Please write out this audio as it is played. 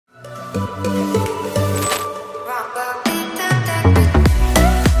Hello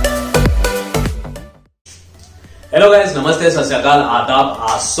guys, Namaste, Sat Sri Akal, Adab,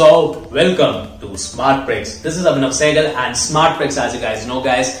 Aso, welcome to Smart Pricks. This is Abhinav Sehgal and Smart Pricks, as you guys know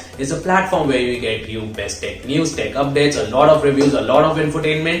guys, is a platform where you get you best tech news, tech updates, a lot of reviews, a lot of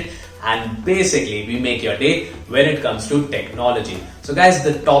infotainment, and basically we make your day when it comes to technology. So guys,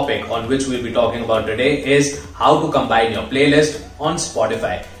 the topic on which we'll be talking about today is how to combine your playlist on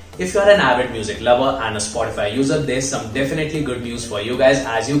Spotify. If you are an avid music lover and a Spotify user, there's some definitely good news for you guys,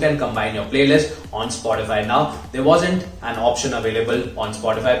 as you can combine your playlist on Spotify now. There wasn't an option available on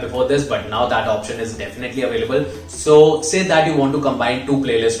Spotify before this, but now that option is definitely available. So say that you want to combine two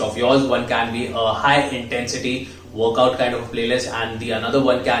playlists of yours. One can be a high intensity workout kind of a playlist and the another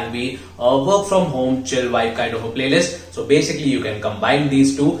one can be a work from home chill vibe kind of a playlist. So basically you can combine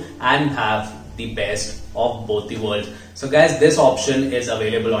these two and have the best of both the worlds. So guys, this option is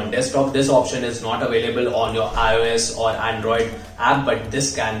available on desktop. This option is not available on your iOS or Android app, but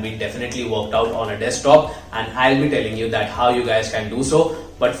this can be definitely worked out on a desktop, and I'll be telling you that how you guys can do so.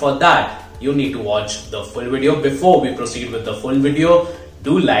 But for that, you need to watch the full video. Before we proceed with the full video,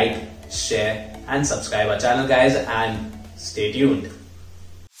 do like, share and subscribe our channel guys, and stay tuned.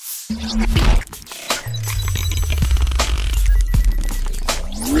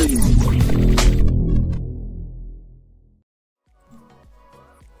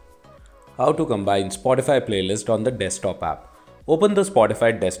 How to combine Spotify playlist on the desktop app. Open the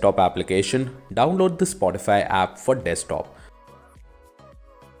Spotify desktop application, download the Spotify app for desktop.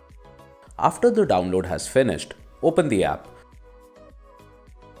 After the download has finished, open the app.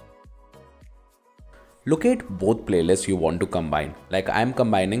 Locate both playlists you want to combine. Like I am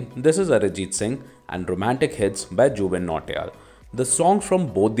combining This Is Arijit Singh and Romantic Hits by Jubin Nautiyal. The songs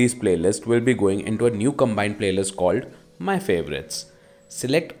from both these playlists will be going into a new combined playlist called My Favorites.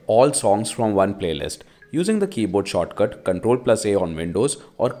 Select all songs from one playlist using the keyboard shortcut Ctrl+A on Windows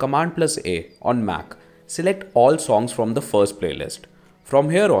or Command+A on Mac. Select all songs from the first playlist. From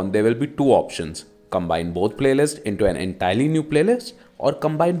here on, there will be two options: combine both playlists into an entirely new playlist, or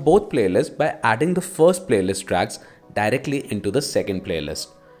combine both playlists by adding the first playlist tracks directly into the second playlist.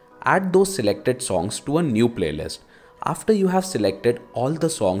 Add those selected songs to a new playlist. After you have selected all the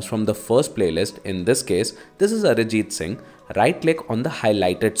songs from the first playlist, in this case, This Is Arijit Singh, right-click on the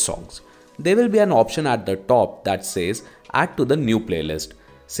highlighted songs. There will be an option at the top that says Add to the new playlist.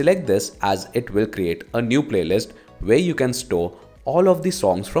 Select this, as it will create a new playlist where you can store all of the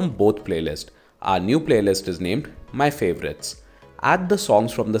songs from both playlists. Our new playlist is named My Favorites. Add the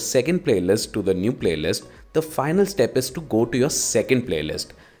songs from the second playlist to the new playlist. The final step is to go to your second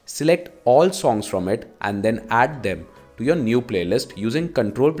playlist. Select all songs from it and then add them to your new playlist using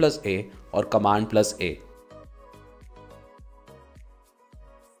Ctrl+A or Command+A.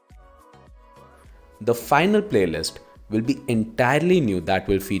 The final playlist will be entirely new, that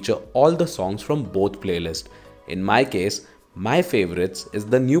will feature all the songs from both playlists. In my case, My Favorites is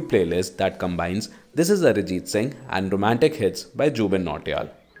the new playlist that combines This Is Arijit Singh and Romantic Hits by Jubin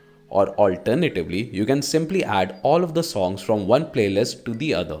Nautiyal. Or alternatively, you can simply add all of the songs from one playlist to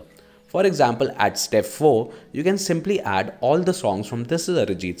the other. For example, at step 4, you can simply add all the songs from This Is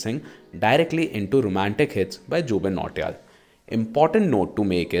Arijit Singh directly into Romantic Hits by Jubin Nautiyal. Important note to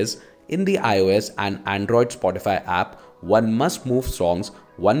make is, in the iOS and Android Spotify app, one must move songs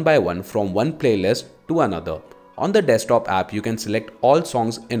one by one from one playlist to another. On the desktop app, you can select all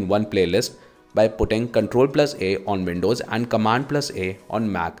songs in one playlist by putting Ctrl+A on Windows and Command+A on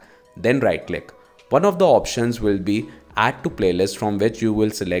Mac. Then right click. One of the options will be Add to Playlist, from which you will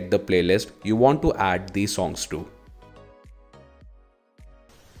select the playlist you want to add these songs to.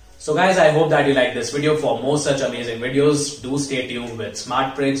 So guys, I hope that you liked this video. For more such amazing videos, do stay tuned with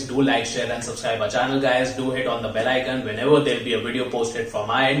Smart Pricks. Do like, share and subscribe our channel guys. Do hit on the bell icon. Whenever there will be a video posted from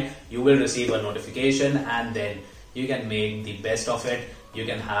my end, you will receive a notification, and then you can make the best of it. You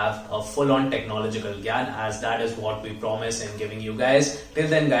can have a full-on technological gyan, as that is what we promise in giving you guys. Till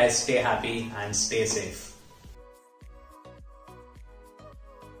then guys, stay happy and stay safe.